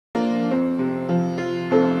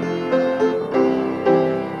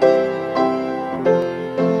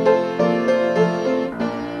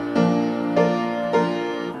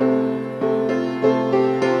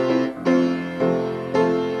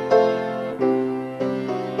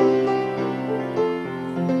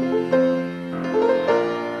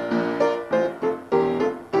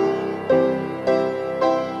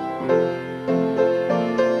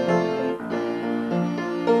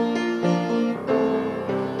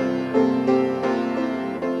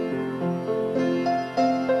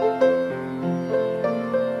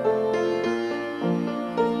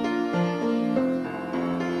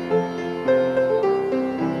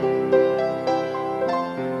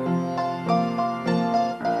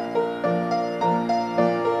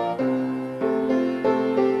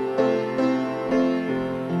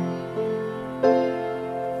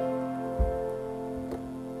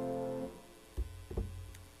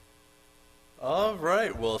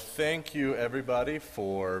thank you everybody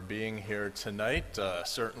for being here tonight.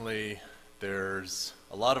 Certainly there's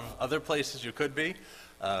a lot of other places you could be,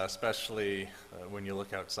 especially when you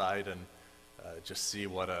look outside and just see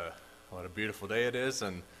what a beautiful day it is.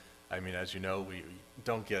 And I mean, as you know, we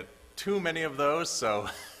don't get too many of those, so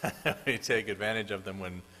we take advantage of them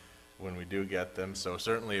when we do get them. So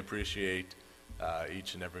certainly appreciate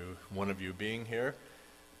each and every one of you being here.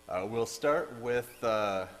 We'll start with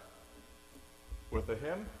a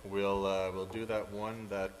hymn. We'll do that one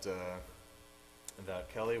that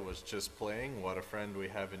Kelly was just playing, "What a Friend We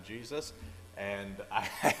Have in Jesus." And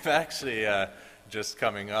I've actually just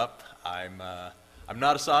coming up. I'm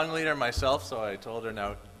not a song leader myself, so I told her,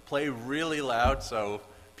 now play really loud so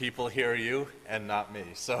people hear you and not me.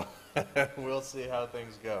 So we'll see how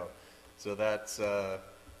things go. So that's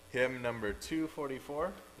hymn number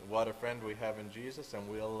 244, "What a Friend We Have in Jesus," and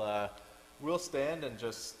we'll stand and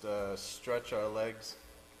just stretch our legs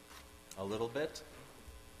a little bit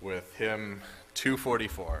with hymn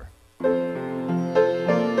 244.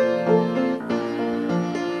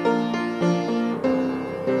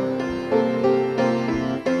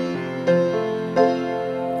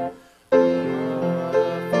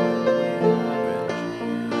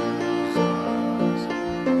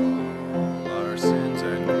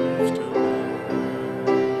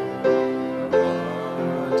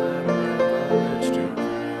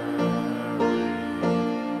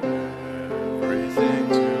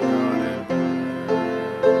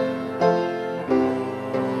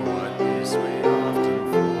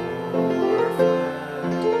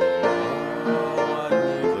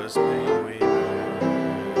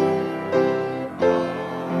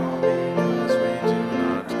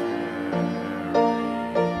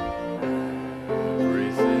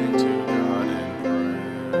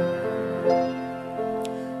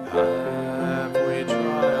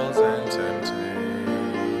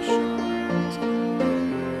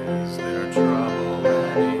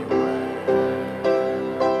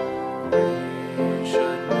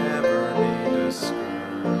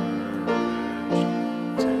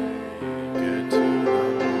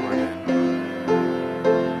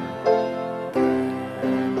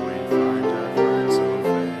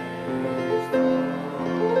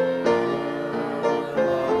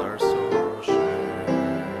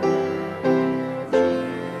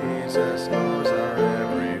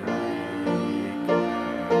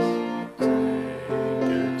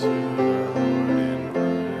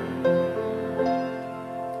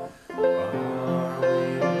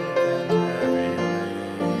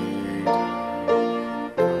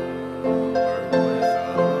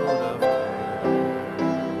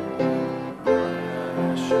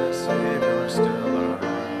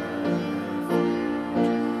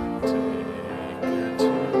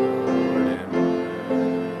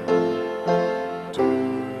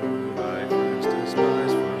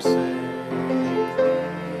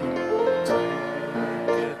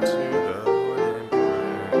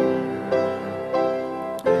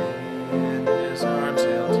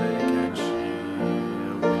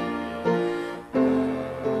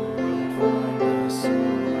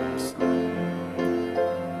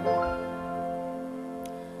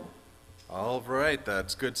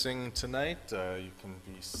 That's good singing tonight. You can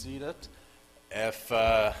be seated. If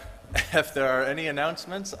there are any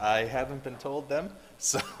announcements, I haven't been told them,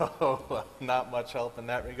 so not much help in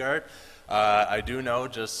that regard. I do know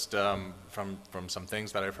just from some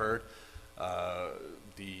things that I've heard,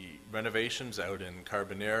 the renovations out in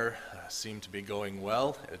Carbonear seem to be going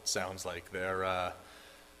well. It sounds like they're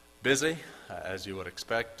busy, as you would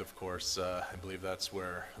expect. Of course, I believe that's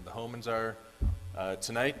where the Homans are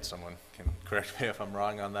tonight. Someone can correct me if I'm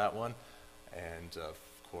wrong on that one. And of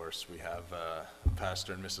course, we have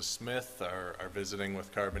Pastor and Mrs. Smith are visiting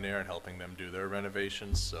with Carbonear and helping them do their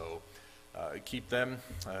renovations. So keep them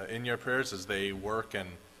in your prayers as they work and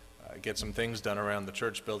get some things done around the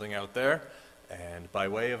church building out there. And by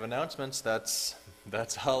way of announcements, that's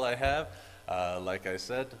all I have. Like I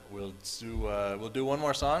said, we'll do one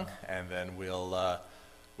more song, and then we'll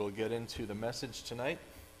get into the message tonight.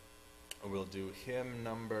 We'll do hymn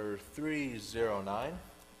number 309.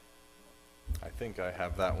 I think I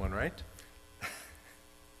have that one right.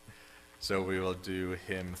 So we will do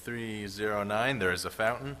hymn 309, "There is a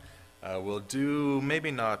Fountain." We'll do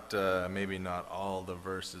maybe not all the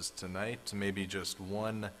verses tonight, maybe just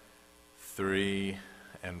 1, 3,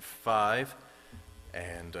 and 5.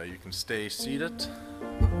 And you can stay seated,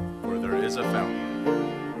 for there is a fountain.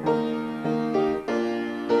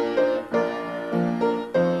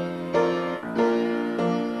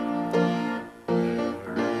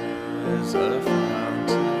 A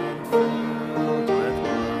fountain filled with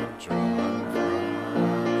blood drawn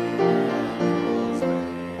from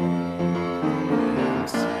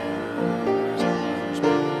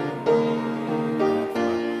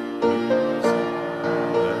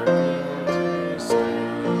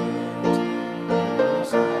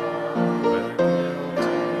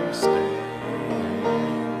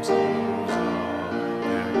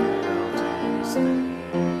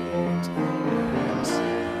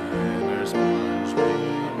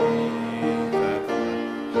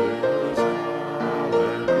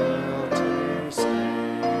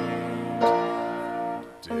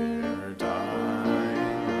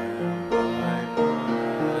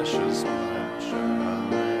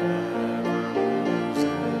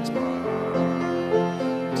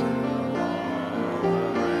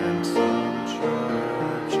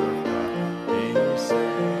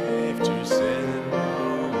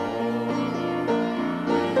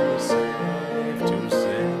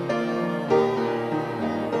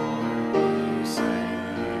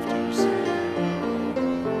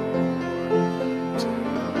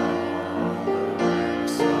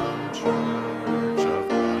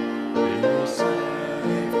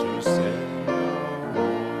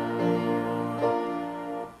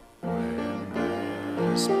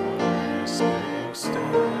this place, being still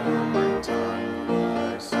in time,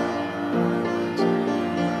 lie silent in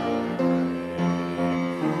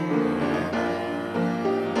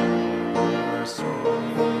the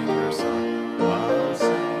sweeter song, I'll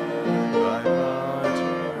sing by my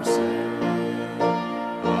to sing,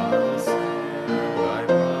 I'll sing by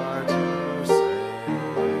my to sing,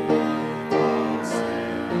 I'll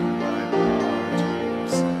sing by my to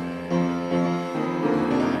sing.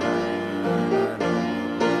 And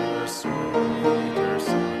the sweeter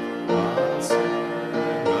song, I'll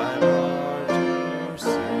sing by my to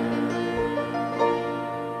sing.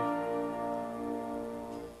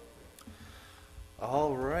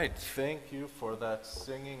 All right, thank you for that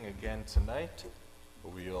singing again tonight.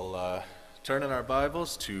 We'll turn in our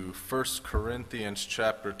Bibles to 1 Corinthians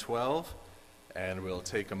chapter 12, and we'll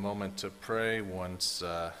take a moment to pray once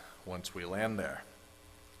we land there.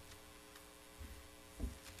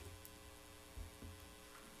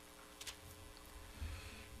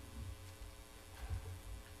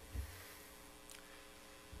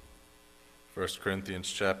 First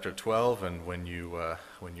Corinthians chapter 12, and when you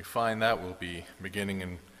find that, we'll be beginning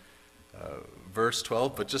in verse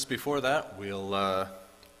 12. But just before that, we'll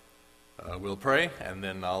pray, and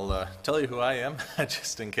then I'll tell you who I am,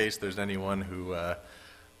 just in case there's anyone who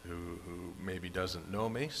maybe doesn't know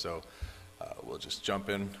me. So we'll just jump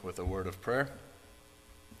in with a word of prayer.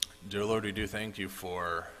 Dear Lord, we do thank you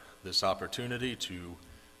for this opportunity to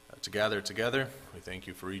gather together. We thank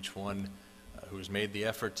you for each one who has made the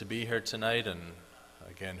effort to be here tonight, and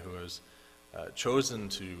again, who has chosen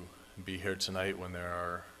to be here tonight when there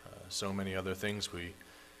are so many other things we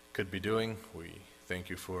could be doing. We thank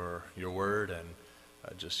you for your word and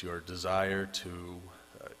just your desire to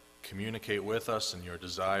communicate with us, and your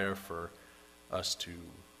desire for us to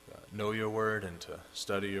know your word and to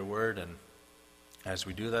study your word. And as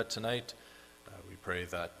we do that tonight, we pray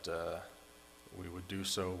that we would do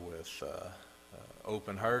so with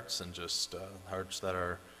open hearts, and just hearts that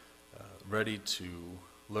are ready to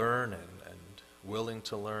learn and willing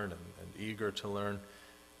to learn and eager to learn.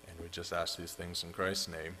 And we just ask these things in Christ's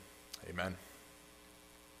name. Amen.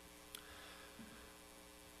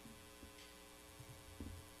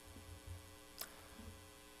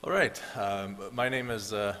 All right. My name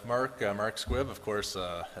is Mark Squibb, of course,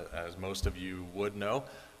 as most of you would know.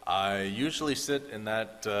 I usually sit in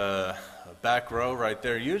that back row right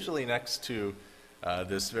there, usually next to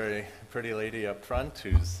this very pretty lady up front,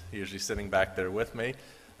 who's usually sitting back there with me.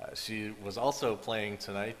 She was also playing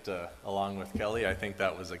tonight along with Kelly. I think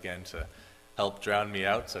that was, again, to help drown me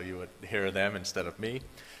out so you would hear them instead of me.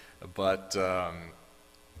 But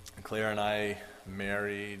Claire and I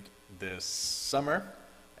married this summer,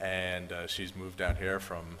 and she's moved down here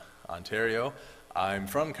from Ontario. I'm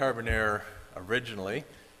from Carbonear originally,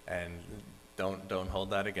 and don't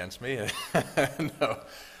hold that against me. No.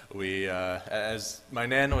 We, as my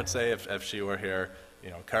nan would say if she were here,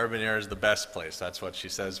 Carbonear is the best place. That's what she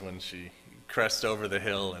says when she crests over the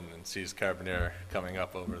hill and sees Carbonear coming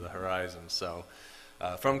up over the horizon. So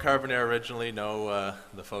from Carbonear originally, know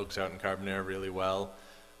the folks out in Carbonear really well.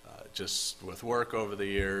 Just with work over the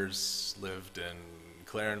years, lived in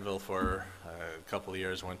Clarenville for a couple of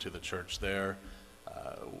years, went to the church there,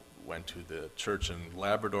 went to the church in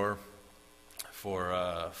Labrador for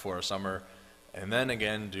a summer. And then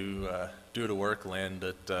again, due to work,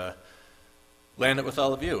 landed with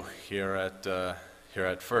all of you here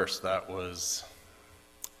at First. That was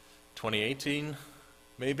 2018,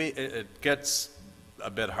 maybe. It gets a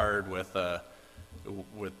bit hard with the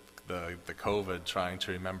COVID, trying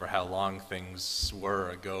to remember how long things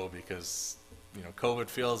were ago, because COVID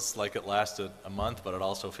feels like it lasted a month, but it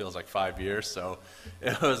also feels like 5 years. So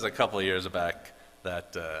it was a couple of years back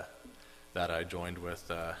that I joined with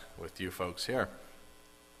you folks here.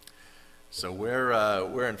 So we're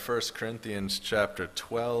in 1 Corinthians chapter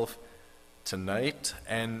 12 tonight,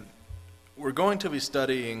 and we're going to be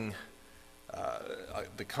studying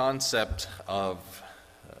the concept of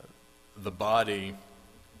the body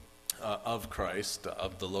of Christ,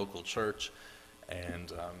 of the local church.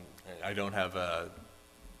 And I don't have a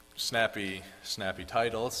snappy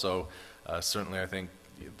title, so certainly I think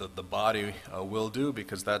the body will do,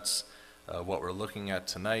 because that's what we're looking at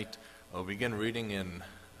tonight. We'll begin reading in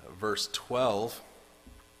verse 12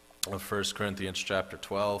 of 1 Corinthians chapter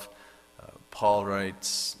 12. Paul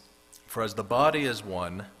writes, "For as the body is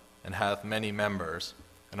one, and hath many members,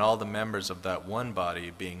 and all the members of that one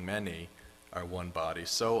body, being many, are one body,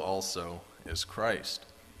 so also is Christ.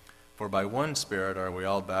 For by one Spirit are we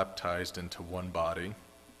all baptized into one body,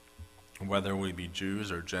 whether we be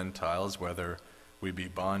Jews or Gentiles, whether we be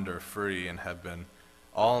bond or free, and have been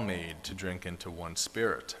all made to drink into one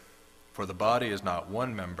spirit. For the body is not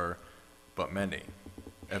one member, but many.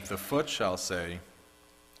 If the foot shall say,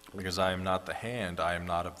 because I am not the hand, I am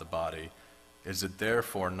not of the body, is it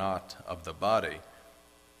therefore not of the body?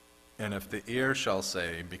 And if the ear shall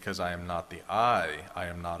say, because I am not the eye, I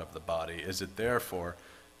am not of the body, is it therefore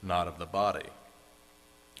not of the body?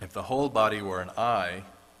 If the whole body were an eye,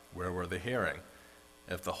 where were the hearing?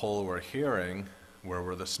 If the whole were hearing, where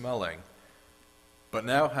were the smelling? But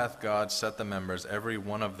now hath God set the members every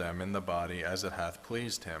one of them in the body as it hath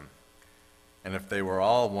pleased him. And if they were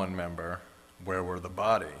all one member, where were the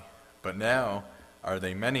body? But now are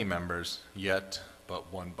they many members, yet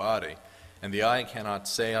but one body. And the eye cannot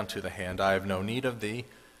say unto the hand, I have no need of thee,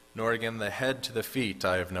 nor again the head to the feet,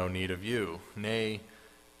 I have no need of you. Nay,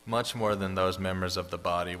 much more than those members of the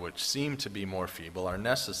body which seem to be more feeble are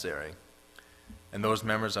necessary. And those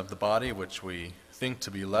members of the body which we think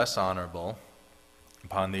to be less honorable,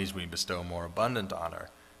 upon these we bestow more abundant honor,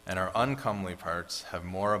 and our uncomely parts have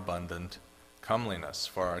more abundant comeliness.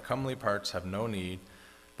 For our comely parts have no need,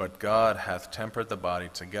 but God hath tempered the body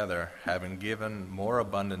together, having given more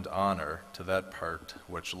abundant honor to that part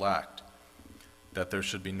which lacked, that there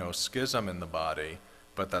should be no schism in the body,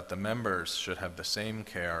 but that the members should have the same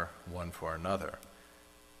care one for another.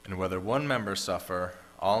 And whether one member suffer,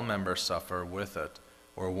 all members suffer with it,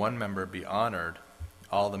 or one member be honored,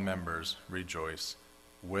 all the members rejoice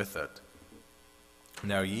with it.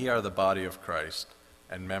 Now ye are the body of Christ,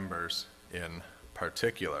 and members in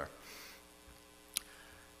particular.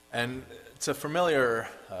 And it's a familiar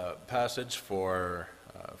passage for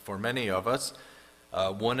many of us,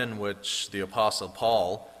 one in which the Apostle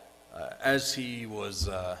Paul, as he was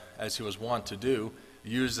wont to do,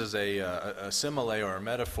 uses a simile or a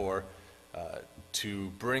metaphor to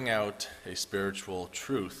bring out a spiritual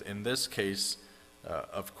truth. In this case,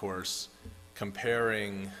 of course,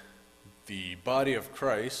 comparing the body of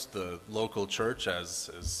Christ, the local church as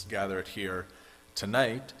is gathered here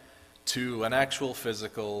tonight, to an actual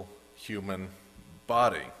physical human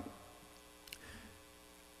body.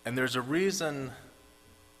 And there's a reason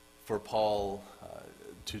for Paul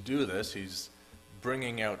to do this. He's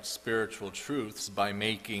bringing out spiritual truths by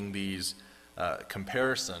making these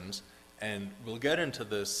comparisons. And we'll get into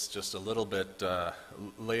this just a little bit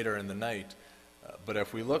later in the night. But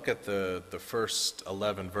if we look at the first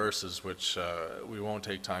 11 verses, which we won't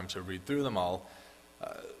take time to read through them all,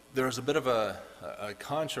 there's a bit of a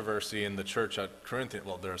controversy in the church at Corinth.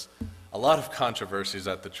 Well, there's a lot of controversies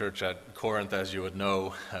at the church at Corinth, as you would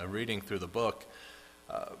know, reading through the book.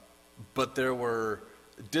 But there were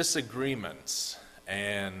disagreements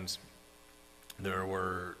and there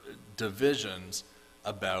were divisions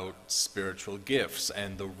about spiritual gifts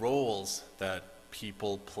and the roles that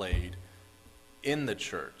people played in the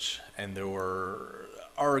church. And there were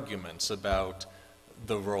arguments about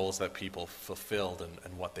the roles that people fulfilled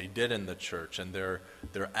and what they did in the church and their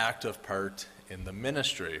active part in the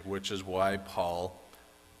ministry, which is why Paul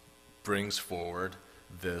brings forward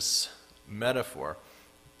this metaphor.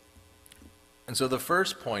 And so the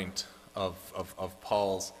first point of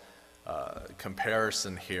Paul's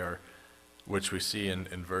comparison here, which we see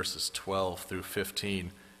in verses 12 through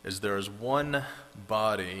 15, is there is one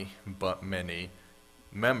body but many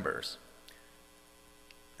members.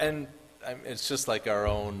 And it's just like our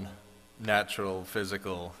own natural,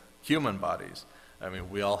 physical, human bodies. I mean,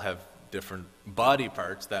 we all have different body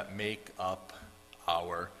parts that make up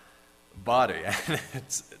our body. And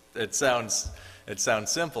it sounds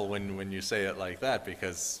simple when you say it like that,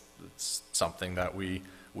 because it's something that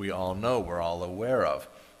we all know, we're all aware of.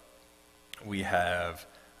 We have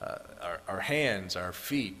our hands, our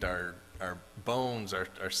feet, our bones,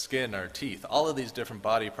 our skin, our teeth. All of these different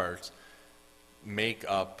body parts make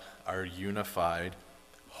up our unified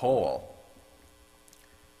whole.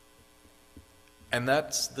 And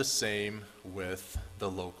that's the same with the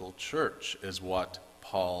local church, is what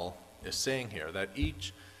Paul is saying here, that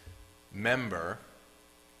each member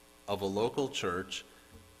of a local church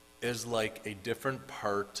is like a different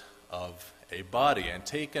part of a body, and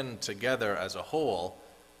taken together as a whole,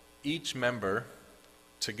 each member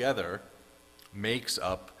together makes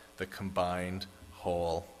up the combined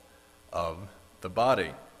whole of the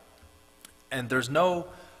body. And there's no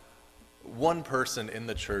one person in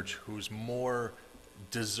the church who's more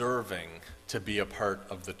deserving to be a part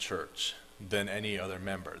of the church than any other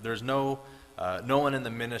member. There's no one in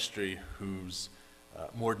the ministry who's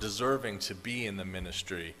more deserving to be in the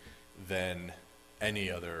ministry than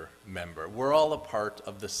any other member. We're all a part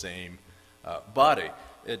of the same body.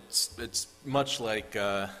 It's much like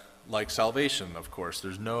salvation, of course.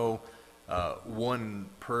 There's no one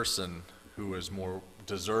person who is more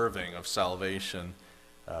deserving of salvation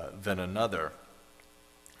than another.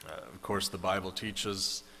 Of course, the Bible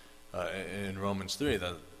teaches in Romans 3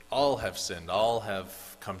 that all have sinned, all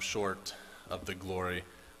have come short of the glory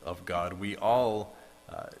of God. We all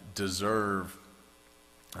deserve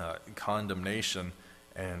condemnation,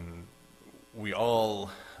 and we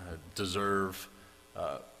all deserve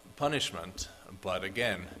punishment. But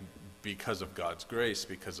again, because of God's grace,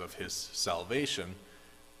 because of His salvation,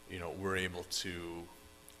 we're able to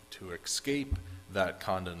escape that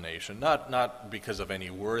condemnation. Not because of any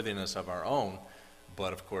worthiness of our own,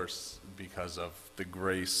 but of course because of the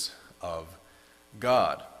grace of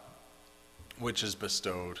God, which is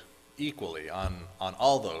bestowed equally on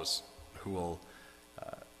all those who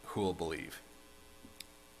will believe.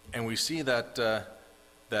 And we see that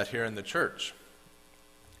here in the church,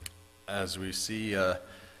 as we see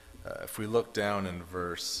if we look down in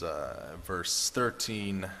verse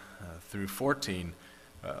 13 through 14,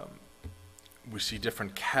 we see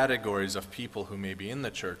different categories of people who may be in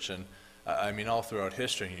the church. And all throughout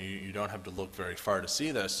history, you don't have to look very far to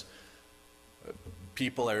see this.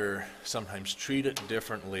 People are sometimes treated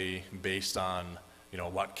differently based on,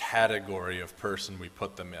 what category of person we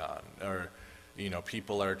put them on. Or,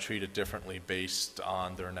 people are treated differently based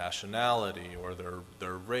on their nationality or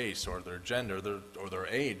their race or their gender or their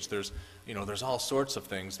age. There's all sorts of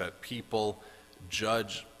things that people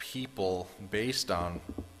judge people based on.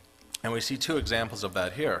 And we see two examples of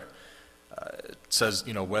that here. It says,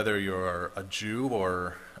 whether you're a Jew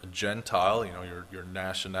or a Gentile, your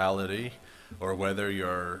nationality, or whether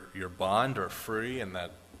you're bond or free, and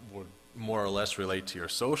that would more or less relate to your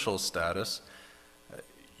social status,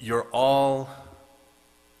 you're all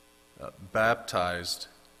baptized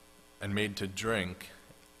and made to drink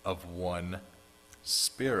of one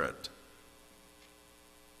Spirit.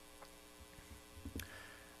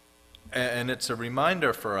 And it's a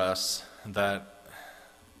reminder for us that,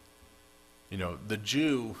 the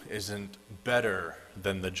Jew isn't better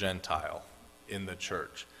than the Gentile in the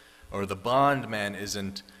church, or the bondman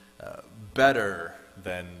isn't better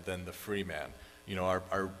than the free man.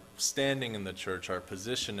 Our standing in the church, our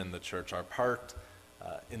position in the church, our part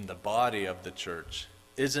in the body of the church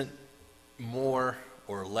isn't more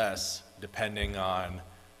or less depending on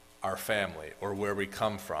our family or where we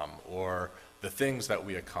come from or the things that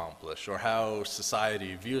we accomplish or how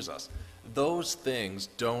society views us. Those things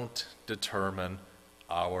don't determine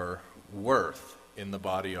our worth in the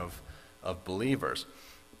body of believers.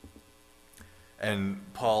 And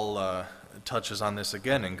Paul touches on this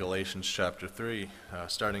again in Galatians chapter 3,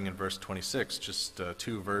 starting in verse 26, just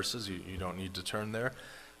 2 verses. You don't need to turn there.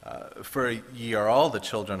 For ye are all the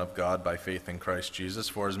children of God by faith in Christ Jesus,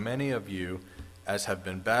 for as many of you as have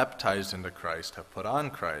been baptized into Christ have put on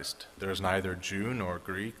Christ. There is neither Jew nor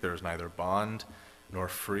Greek, there is neither bond nor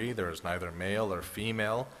free, there is neither male or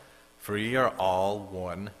female, for ye are all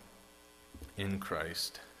one in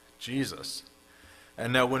Christ Jesus.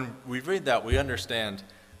 And now when we read that, we understand,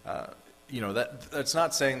 that's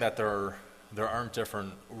not saying that there aren't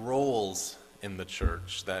different roles in the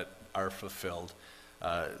church that are fulfilled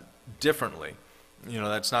differently.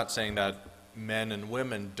 That's not saying that men and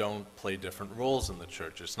women don't play different roles in the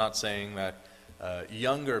church. It's not saying that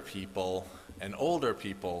younger people and older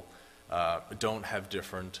people don't have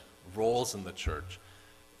different roles in the church.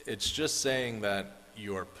 It's just saying that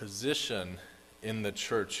your position in the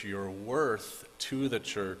church, your worth to the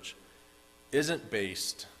church, isn't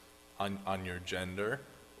based on your gender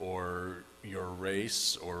or your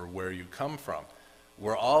race or where you come from.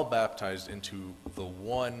 We're all baptized into the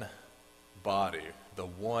one body, the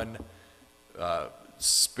one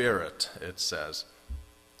Spirit, it says.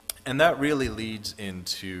 And that really leads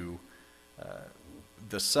into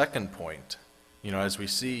the second point. As we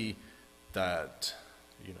see that,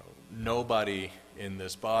 nobody in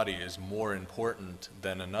this body is more important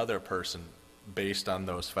than another person based on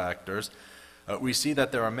those factors, we see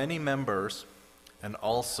that there are many members and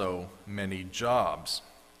also many jobs,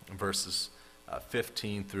 verses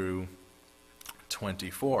 15 through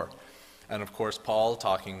 24. And of course, Paul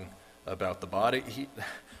talking about the body,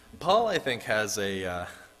 Paul, I think, has a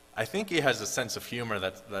sense of humor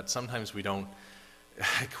that sometimes we don't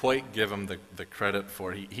quite give him the credit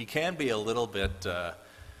for. He can be a little bit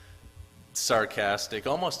sarcastic,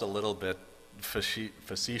 almost a little bit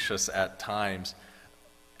facetious at times.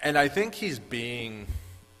 And I think he's being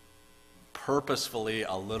purposefully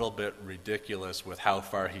a little bit ridiculous with how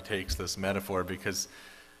far he takes this metaphor, because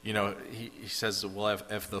he says, well,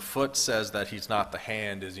 if the foot says that he's not the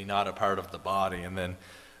hand, is he not a part of the body? And then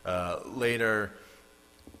later,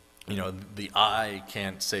 the eye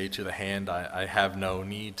can't say to the hand, I have no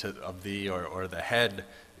need of thee, or the head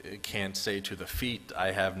can't say to the feet,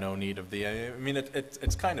 I have no need of thee. I mean,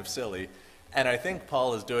 it's kind of silly. And I think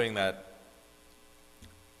Paul is doing that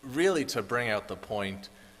really to bring out the point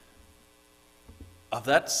of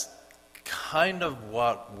that's kind of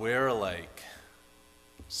what we're like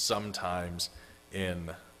sometimes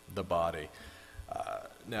in the body.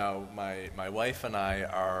 Now, my wife and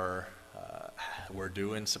I we're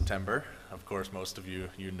due in September. Of course, most of you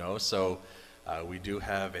know. So we do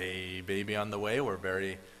have a baby on the way. We're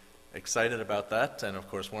very excited about that. And of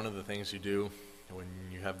course, one of the things you do when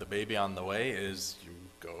you have the baby on the way is you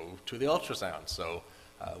go to the ultrasound. So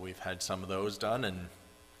we've had some of those done. And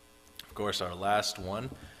of course, our last one,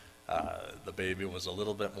 the baby was a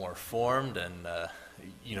little bit more formed. And,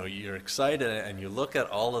 you're excited and you look at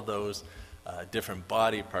all of those different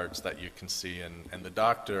body parts that you can see, and the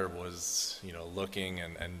doctor was, looking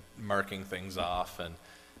and marking things off, and,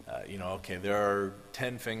 okay, there are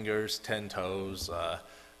 10 fingers, 10 toes,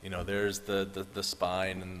 there's the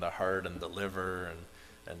spine and the heart and the liver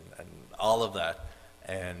and all of that,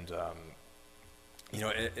 and,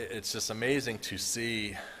 it's just amazing to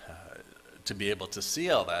see, to be able to see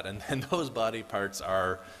all that, and those body parts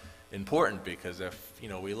are important, because if,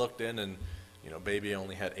 we looked in and baby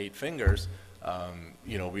only had 8 fingers,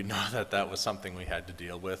 we know that was something we had to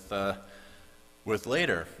deal with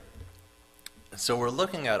later. So we're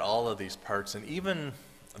looking at all of these parts, and even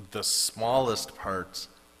the smallest parts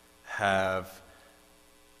have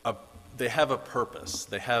a purpose.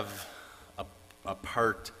 They have a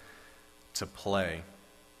part to play.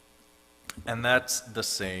 And that's the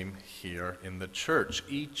same here in the church.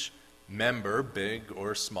 Each member, big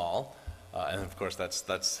or small, and of course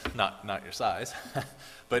that's not your size,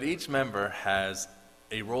 but each member has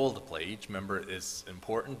a role to play. Each member is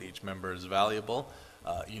important. Each member is valuable.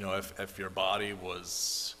 If your body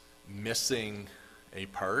was missing a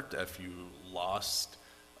part, if you lost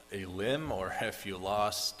a limb, or if you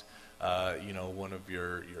lost one of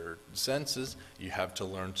your senses, you have to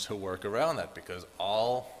learn to work around that, because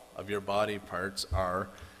all of your body parts are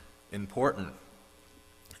important.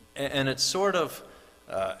 And it's sort of,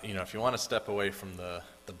 if you want to step away from the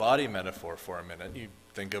body metaphor for a minute, you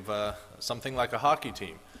think of something like a hockey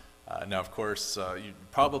team. Now, of course, you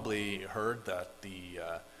probably heard that the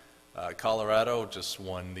Colorado just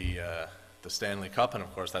won the Stanley Cup, and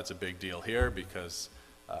of course that's a big deal here because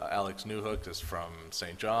Alex Newhook is from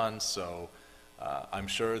St. John's, so I'm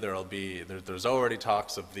sure there's already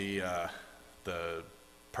talks of the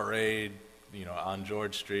parade, on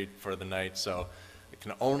George Street for the night, so I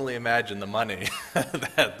can only imagine the money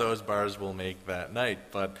that those bars will make that night.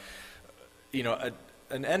 But,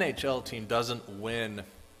 an NHL team doesn't win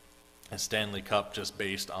a Stanley Cup just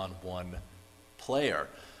based on one player.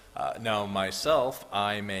 Now, myself,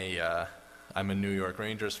 I'm a New York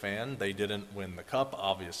Rangers fan. They didn't win the cup,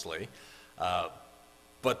 obviously,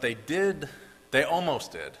 but they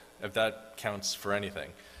almost did, if that counts for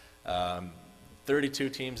anything. 32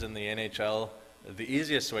 teams in the NHL. The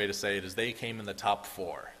easiest way to say it is they came in the top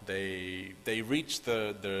 4. They reached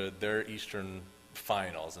their Eastern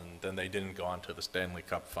finals, and then they didn't go on to the Stanley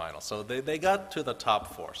Cup final. So they got to the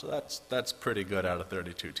top 4. So that's pretty good out of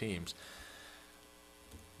 32 teams.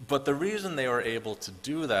 But the reason they were able to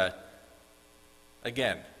do that,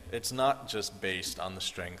 again, it's not just based on the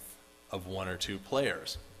strength of 1 or 2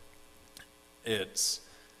 players. It's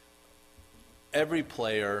every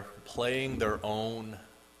player playing their own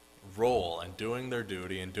role and doing their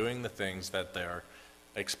duty and doing the things that they're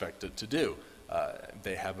expected to do.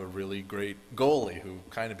 They have a really great goalie who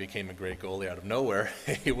kind of became a great goalie out of nowhere.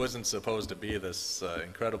 He wasn't supposed to be this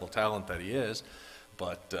incredible talent that he is,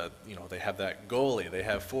 but they have that goalie. They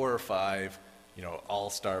have 4 or 5,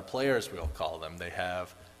 all-star players, we'll call them. They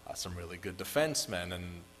have some really good defensemen,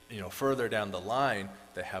 and further down the line,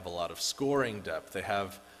 they have a lot of scoring depth. They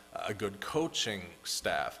have a good coaching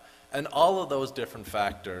staff. And all of those different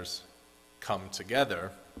factors come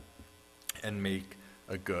together and make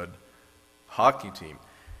a good hockey team.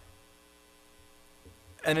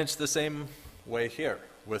 And it's the same way here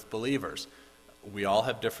with believers. We all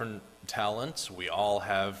have different talents. We all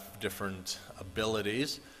have different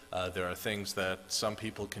abilities. There are things that some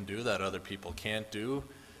people can do that other people can't do,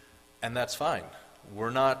 and that's fine.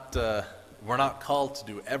 We're not called to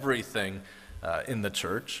do everything in the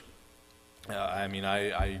church.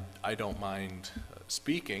 I don't mind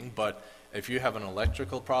speaking, but if you have an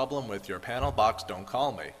electrical problem with your panel box, don't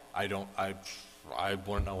call me. I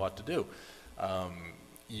wouldn't know what to do.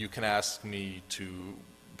 You can ask me to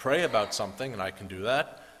pray about something, and I can do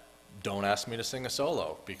that. Don't ask me to sing a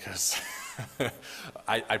solo, because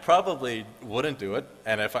I probably wouldn't do it,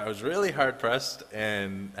 and if I was really hard pressed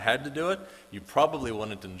and had to do it, you probably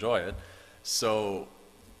wouldn't enjoy it. So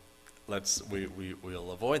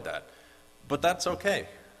we'll avoid that. But that's okay.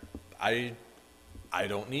 I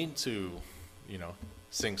don't need to,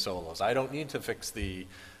 sing solos. I don't need to fix the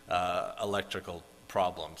electrical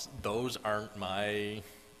problems. Those aren't my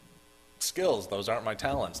skills. Those aren't my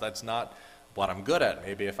talents. That's not what I'm good at.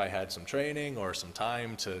 Maybe if I had some training or some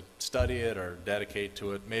time to study it or dedicate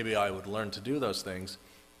to it, maybe I would learn to do those things.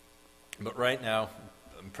 But right now,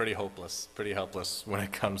 I'm pretty helpless when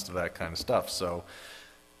it comes to that kind of stuff. So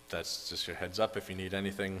that's just your heads up. If you need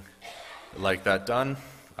anything like that done,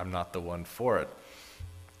 I'm not the one for it.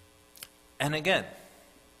 And again,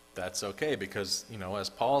 that's okay because, as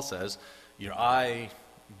Paul says, your eye,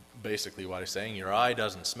 basically what he's saying, your eye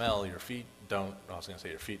doesn't smell, your feet don't, I was going to say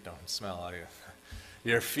your feet don't smell,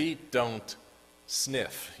 your feet don't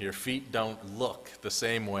sniff, your feet don't look the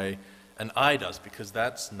same way an eye does because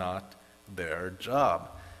that's not their job.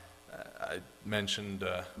 I mentioned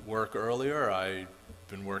work earlier. I've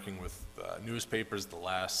been working with newspapers the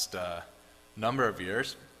last number of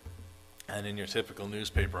years, and in your typical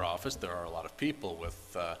newspaper office there are a lot of people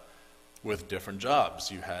with different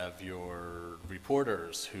jobs. You have your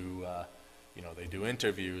reporters who they do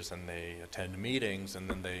interviews and they attend meetings and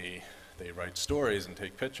then they write stories and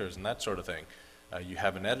take pictures and that sort of thing. You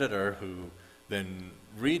have an editor who then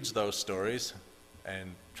reads those stories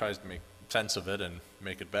and tries to make sense of it and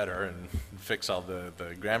make it better and fix all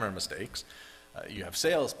the grammar mistakes. You have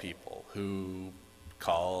salespeople who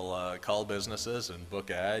call businesses and book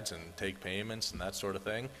ads and take payments and that sort of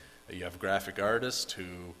thing. You have graphic artists who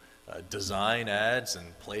design ads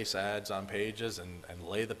and place ads on pages and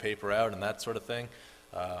lay the paper out and that sort of thing.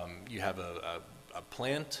 You have a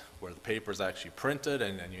plant where the paper is actually printed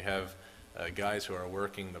and you have guys who are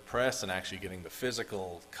working the press and actually getting the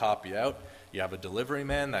physical copy out. You have a delivery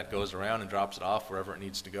man that goes around and drops it off wherever it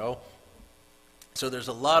needs to go. So there's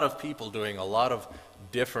a lot of people doing a lot of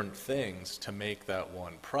different things to make that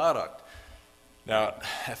one product. Now,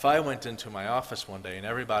 if I went into my office one day and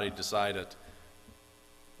everybody decided,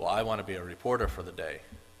 well, I want to be a reporter for the day,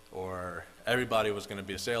 or everybody was going to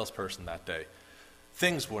be a salesperson that day,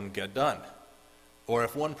 things wouldn't get done. Or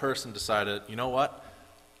if one person decided, you know what,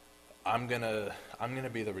 I'm gonna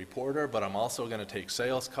be the reporter, but I'm also gonna take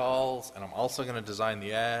sales calls, and I'm also gonna design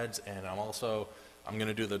the ads, and I'm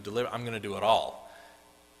gonna do the delivery. I'm gonna do it all.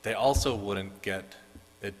 They also wouldn't get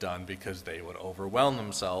it done because they would overwhelm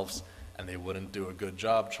themselves, and they wouldn't do a good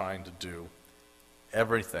job trying to do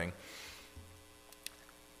everything.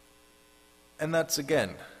 And that's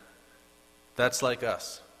like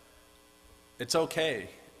us. It's okay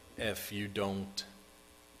if you don't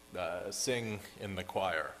sing in the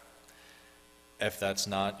choir, if that's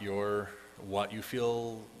not what you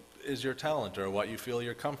feel is your talent or what you feel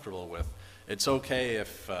you're comfortable with. It's okay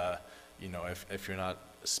if you're not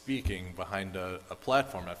speaking behind a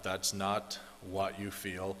platform, if that's not what you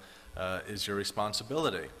feel is your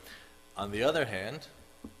responsibility. On the other hand,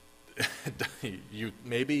 you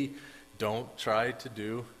maybe don't try to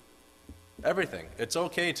do everything. It's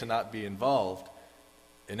okay to not be involved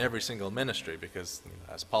in every single ministry because,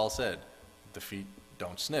 as Paul said, the feet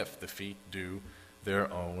don't sniff. The feet do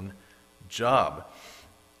their own job.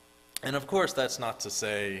 And of course, that's not to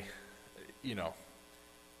say,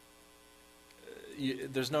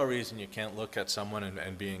 there's no reason you can't look at someone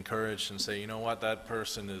and be encouraged and say, you know what, that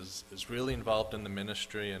person is really involved in the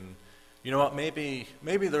ministry, and you know what, maybe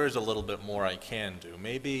there is a little bit more I can do.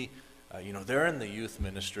 Maybe, they're in the youth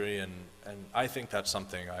ministry, and I think that's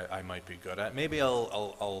something I might be good at. Maybe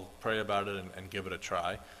I'll pray about it and give it a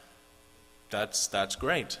try. That's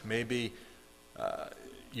great. Maybe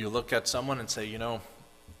you look at someone and say,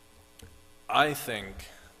 I think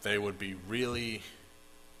they would be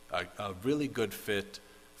a really good fit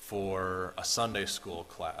for a Sunday school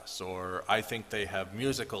class, or I think they have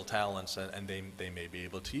musical talents and they may be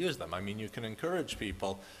able to use them. I mean, you can encourage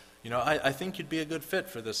people, I think you'd be a good fit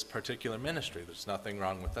for this particular ministry. There's nothing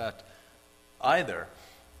wrong with that either.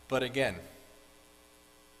 But again,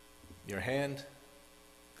 your hand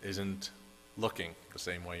isn't looking the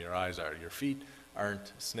same way your eyes are. Your feet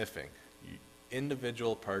aren't sniffing.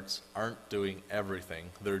 Individual parts aren't doing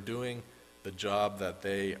everything. They're doing the job that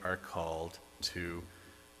they are called to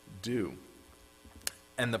do.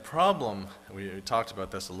 And the problem, we talked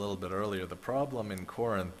about this a little bit earlier, the problem in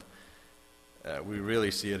Corinth, we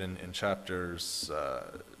really see it in chapters,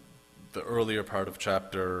 the earlier part of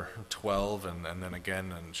chapter 12, and then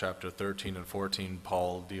again in chapter 13 and 14,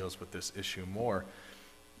 Paul deals with this issue more,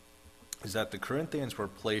 is that the Corinthians were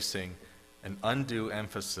placing an undue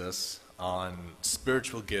emphasis on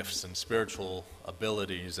spiritual gifts and spiritual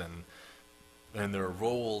abilities and their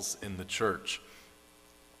roles in the church.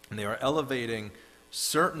 And they are elevating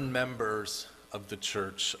certain members of the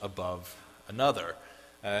church above another.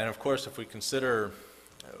 And of course, if we consider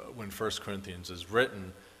when 1 Corinthians is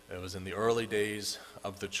written, it was in the early days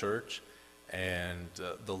of the church, and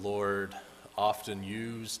the Lord often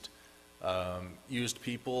used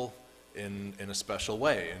people in a special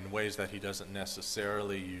way, in ways that he doesn't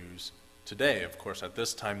necessarily use today. Of course, at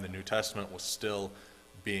this time, the New Testament was still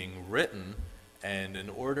being written, and in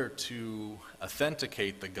order to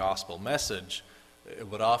authenticate the gospel message, it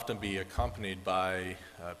would often be accompanied by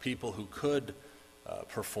people who could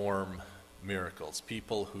perform miracles,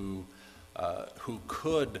 people who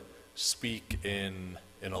could speak in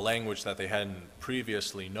a language that they hadn't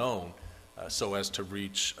previously known, so as to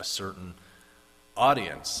reach a certain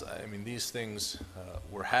audience. I mean, these things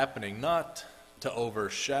were happening not to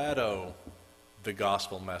overshadow the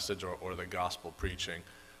gospel message or the gospel preaching,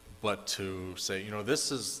 but to say,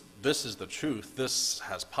 this is the truth, this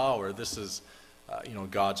has power, this is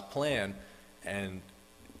God's plan, and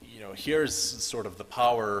here's sort of the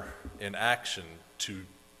power in action to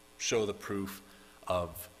show the proof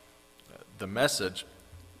of the message.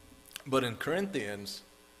 But in Corinthians,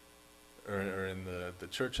 or in the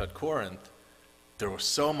church at Corinth, there was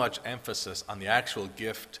so much emphasis on the actual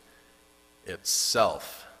gift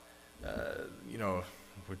itself.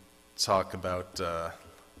 We talk about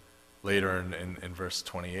later in verse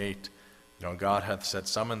 28, God hath set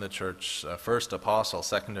some in the church, first apostles,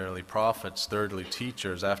 secondarily prophets, thirdly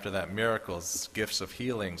teachers, after that miracles, gifts of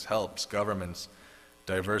healings, helps, governments,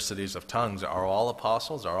 diversities of tongues. Are all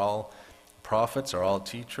apostles? Are all prophets? Are all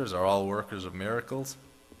teachers? Are all workers of miracles?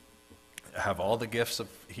 Have all the gifts of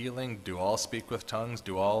healing? Do all speak with tongues?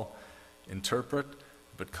 Do all interpret?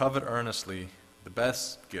 But covet earnestly the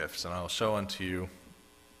best gifts, and I'll show unto you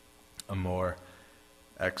a more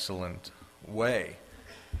excellent way.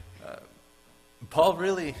 Paul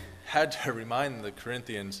really had to remind the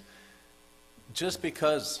Corinthians, just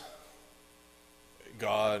because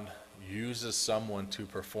God uses someone to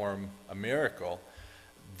perform a miracle,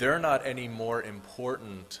 they're not any more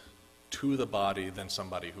important to the body than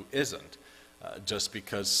somebody who isn't. Just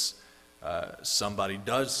because somebody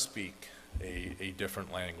does speak a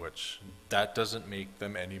different language, that doesn't make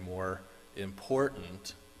them any more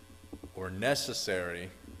important or necessary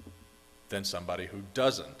than somebody who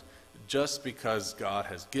doesn't. Just because God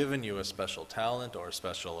has given you a special talent or a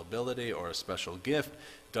special ability or a special gift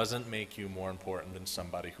doesn't make you more important than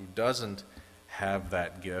somebody who doesn't have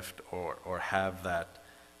that gift or have that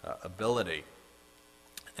ability.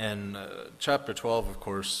 And chapter 12, of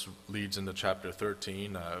course, leads into chapter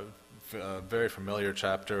 13, a very familiar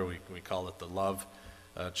chapter. We call it the love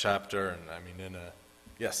chapter. And I mean,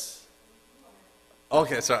 yes.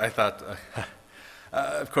 Okay, so I thought...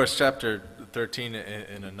 of course, chapter 13,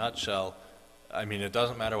 in a nutshell, I mean, it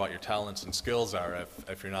doesn't matter what your talents and skills are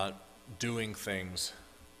if you're not doing things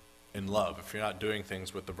in love, if you're not doing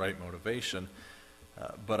things with the right motivation.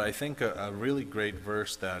 But I think a really great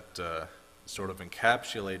verse that sort of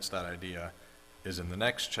encapsulates that idea is in the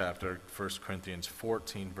next chapter, 1 Corinthians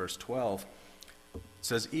 14, verse 12. It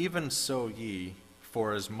says, "Even so ye,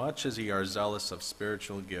 for as much as ye are zealous of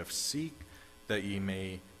spiritual gifts, seek that ye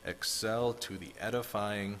may excel to the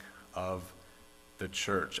edifying of the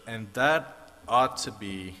church." And that ought to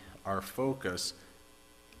be our focus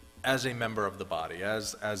as a member of the body,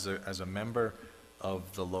 as a member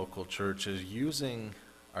of the local church, is using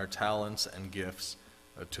our talents and gifts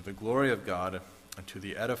to the glory of God and to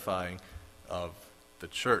the edifying of the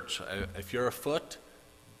church. If you're a foot,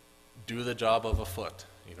 do the job of a foot.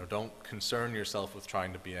 Don't concern yourself with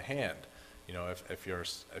trying to be a hand. If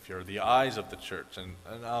you're the eyes of the church, and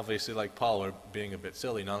obviously, like Paul, we're being a bit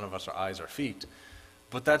silly, none of us are eyes or feet,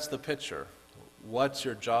 but that's the picture. What's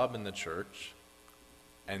your job in the church,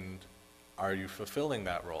 and are you fulfilling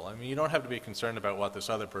that role? I mean, you don't have to be concerned about what this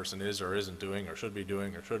other person is or isn't doing, or should be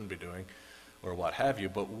doing or shouldn't be doing, or what have you,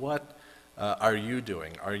 but what are you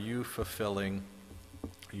doing? Are you fulfilling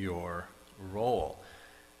your role?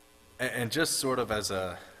 And just sort of as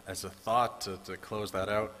a thought to close that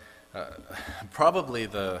out, probably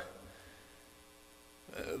the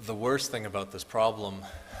worst thing about this problem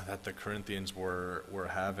that the Corinthians were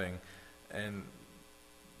having, and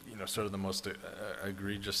sort of the most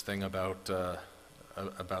egregious thing about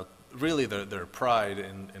really their pride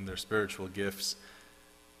in their spiritual gifts,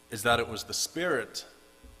 is that it was the Spirit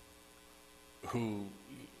who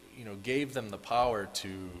gave them the power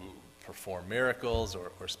to perform miracles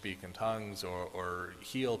or speak in tongues or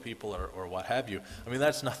heal people or what have you. I mean,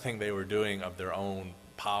 that's nothing they were doing of their own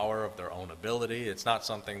power of their own ability. It's not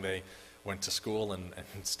something they went to school and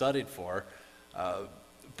studied for.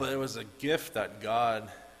 But it was a gift that God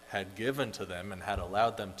had given to them and had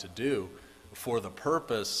allowed them to do for the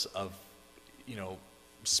purpose of,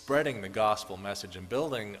 spreading the gospel message and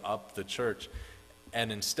building up the church.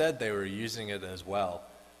 And instead they were using it as, well,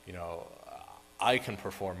 I can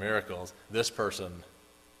perform miracles. This person,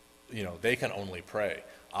 they can only pray.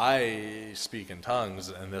 I speak in tongues,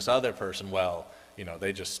 and this other person,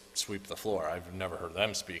 they just sweep the floor. I've never heard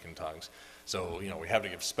them speak in tongues. So, we have to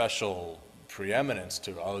give special preeminence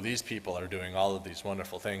to, these people are doing all of these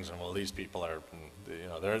wonderful things, and these people are,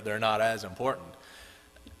 they're not as important.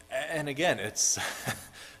 And again, it's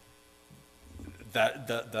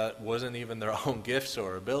that wasn't even their own gifts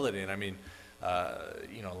or ability. And I mean,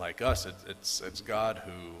 like us, it's God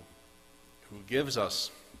who gives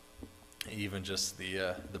us even just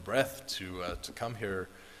the breath to come here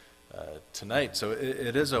tonight. So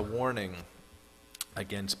it is a warning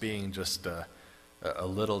against being just a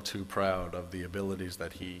little too proud of the abilities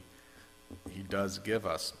that he does give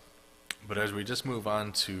us. But as we just move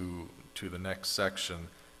on to the next section,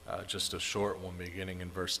 just a short one beginning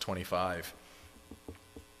in verse 25,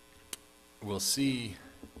 we'll see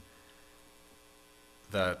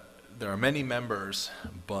that there are many members,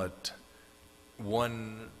 but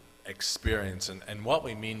one experience. And what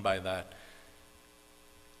we mean by that,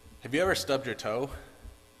 have you ever stubbed your toe?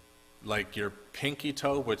 Like your pinky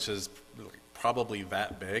toe, which is probably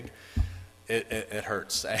that big, it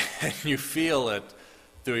hurts. And you feel it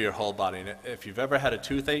through your whole body. And if you've ever had a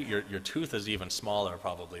toothache, your tooth is even smaller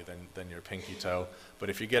probably than your pinky toe. But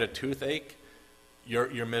if you get a toothache,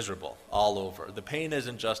 you're miserable all over. The pain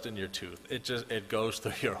isn't just in your tooth. It goes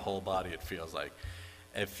through your whole body, it feels like.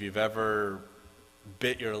 If you've ever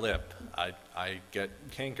bit your lip, I get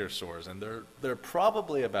canker sores, and they're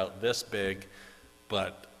probably about this big,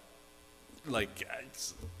 but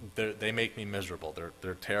they make me miserable.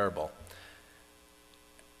 They're terrible.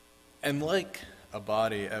 And like a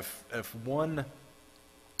body, if one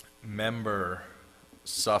member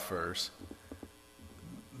suffers,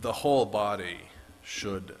 the whole body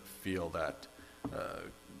should feel that.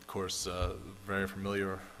 Of course, very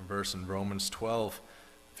familiar verse in Romans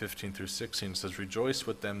 12:15-16 says, "Rejoice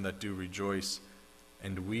with them that do rejoice,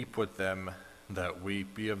 and weep with them that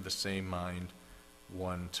weep. Be of the same mind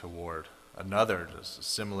one toward another." Just a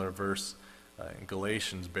similar verse in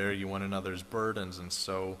Galatians, "Bear ye one another's burdens, and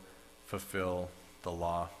so fulfill the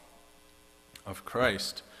law of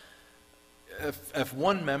Christ." If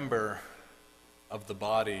one member of the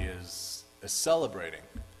body is celebrating,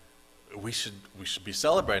 we should be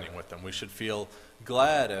celebrating with them. We should feel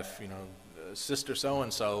glad if sister so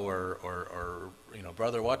and so or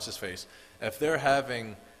brother what's his face, if they're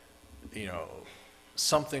having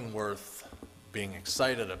something worth being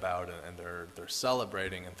excited about, and they're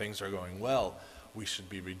celebrating and things are going well, we should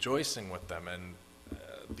be rejoicing with them. And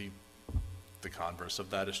the converse of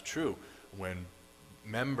that is true. When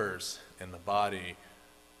members in the body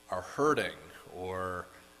are hurting or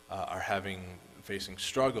are facing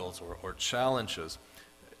struggles or challenges,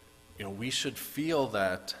 we should feel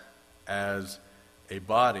that as a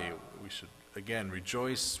body. We should again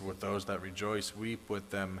rejoice with those that rejoice, weep with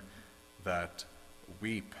them that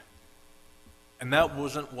weep. And that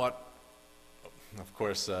wasn't what, of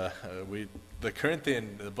course, the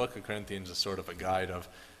book of Corinthians is sort of a guide of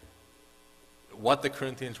what the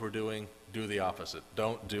Corinthians were doing. Do the opposite.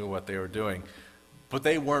 Don't do what they were doing. But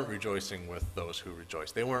they weren't rejoicing with those who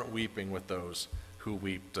rejoiced. They weren't weeping with those who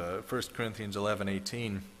wept. 1 Corinthians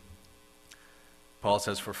 11:18, Paul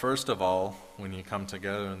says, "For first of all, when you come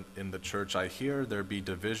together in the church, I hear there be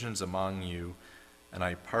divisions among you, and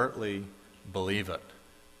I partly believe it."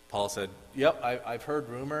 Paul said, yep, I've heard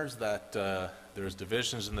rumors that there's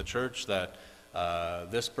divisions in the church, that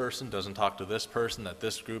this person doesn't talk to this person, that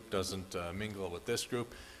this group doesn't mingle with this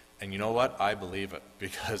group. And you know what? I believe it,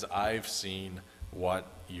 because I've seen what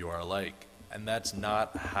you are like. And that's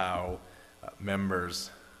not how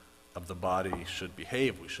members of the body should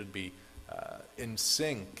behave. We should be in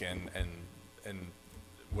sync and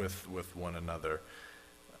with one another.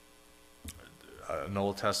 An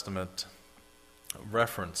Old Testament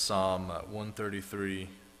reference, Psalm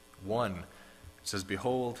 133:1, says,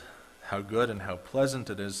 "Behold, how good and how pleasant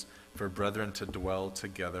it is for brethren to dwell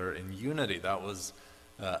together in unity." That was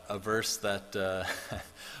a verse that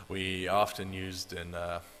we often used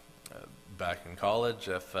back in college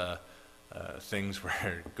if things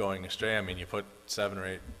were going astray. I mean, you put 7 or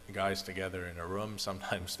 8 guys together in a room,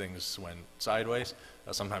 sometimes things went sideways.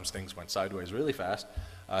 Sometimes things went sideways really fast.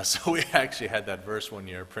 So we actually had that verse one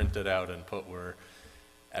year printed out and put where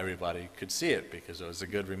everybody could see it, because it was a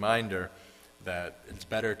good reminder that it's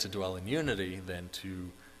better to dwell in unity than to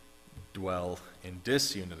dwell in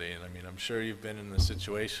disunity. And I mean, I'm sure you've been in the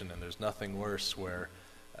situation, and there's nothing worse where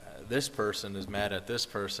this person is mad at this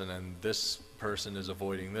person, and this person is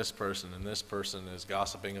avoiding this person, and this person is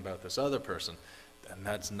gossiping about this other person. And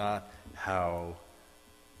that's not how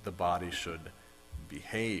the body should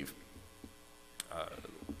behave.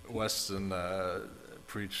 Weston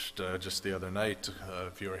preached just the other night,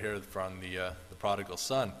 if you were here, from the prodigal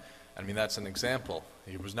son. I mean, that's an example.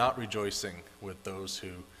 He was not rejoicing with those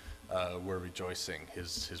who were rejoicing.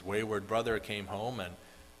 His wayward brother came home, and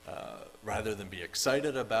rather than be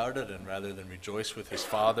excited about it, and rather than rejoice with his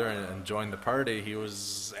father and join the party, he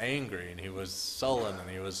was angry, and he was sullen, and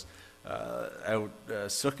he was out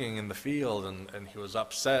sooking in the field, and he was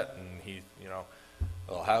upset, and he,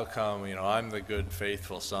 well, how come, I'm the good,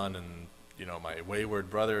 faithful son, and, my wayward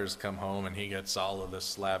brother's come home, and he gets all of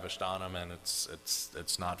this lavished on him, and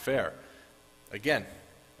it's not fair. Again,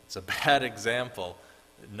 it's a bad example,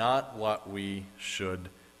 not what we should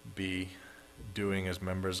be doing as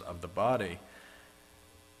members of the body.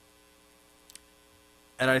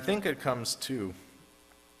 And I think it comes to,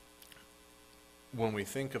 when we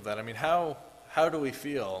think of that, I mean, how do we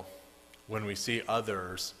feel when we see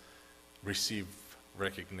others receive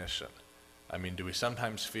recognition? I mean, do we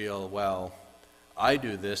sometimes feel, well, I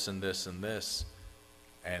do this and this and this,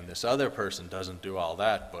 and this other person doesn't do all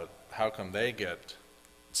that, but how come they get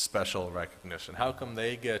special recognition? How come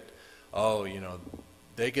they get,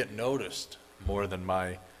 they get noticed more than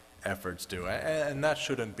my efforts do? And that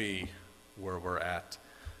shouldn't be where we're at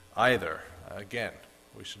either. Again,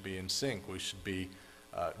 we should be in sync. We should be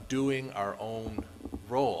doing our own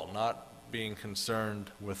role, not being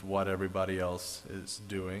concerned with what everybody else is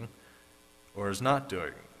doing or is not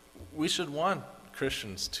doing. We should want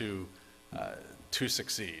Christians to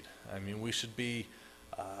succeed. I mean, we should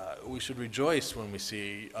rejoice when we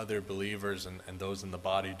see other believers and those in the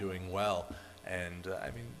body doing well. And I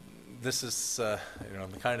mean, this is the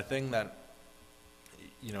kind of thing that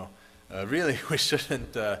really we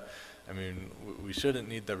shouldn't. We shouldn't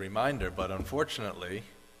need the reminder, but unfortunately,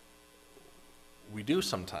 we do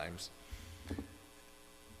sometimes.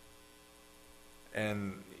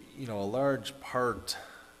 And a large part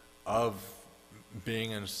of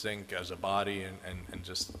being in sync as a body and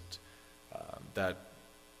just that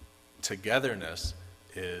togetherness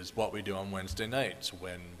is what we do on Wednesday nights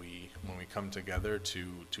when we come together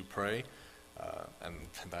to pray, and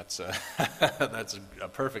that's a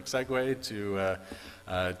perfect segue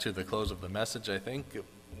to the close of the message. I think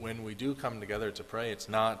when we do come together to pray, it's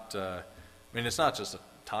not it's not just a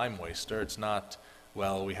time waster. It's not,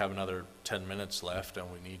 well, we have another 10 minutes left and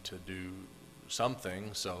we need to do something,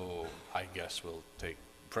 so I guess we'll take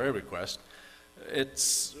prayer request.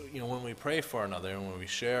 It's, when we pray for another and when we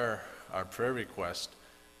share our prayer request,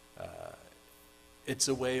 it's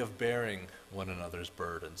a way of bearing one another's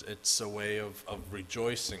burdens. It's a way of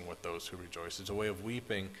rejoicing with those who rejoice. It's a way of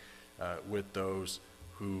weeping with those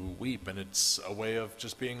who weep. And it's a way of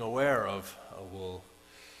just being aware of,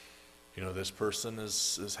 this person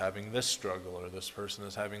is having this struggle, or this person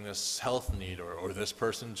is having this health need, or this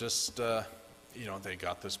person just, they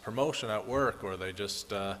got this promotion at work, or they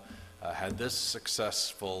just had this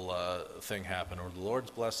successful thing happen, or the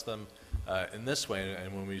Lord's blessed them in this way.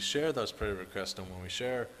 And when we share those prayer requests, and when we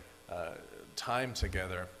share time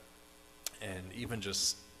together, and even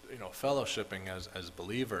just fellowshipping as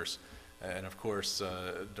believers, and of course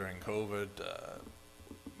during COVID,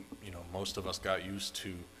 most of us got used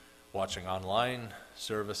to watching online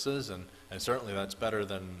services, and certainly that's better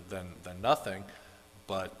than nothing.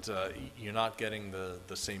 But you're not getting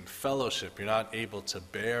the same fellowship. You're not able to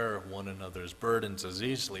bear one another's burdens as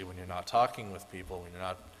easily when you're not talking with people, when you're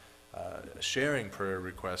not sharing prayer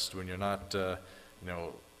requests, when you're not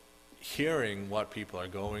hearing what people are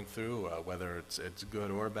going through, whether it's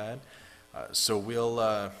good or bad. So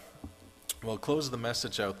we'll close the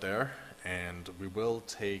message out there, and we will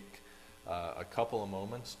take a couple of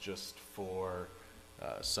moments just for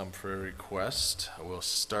some prayer requests. We'll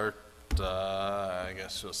start. I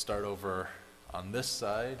guess we'll start over on this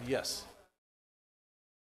side. Yes.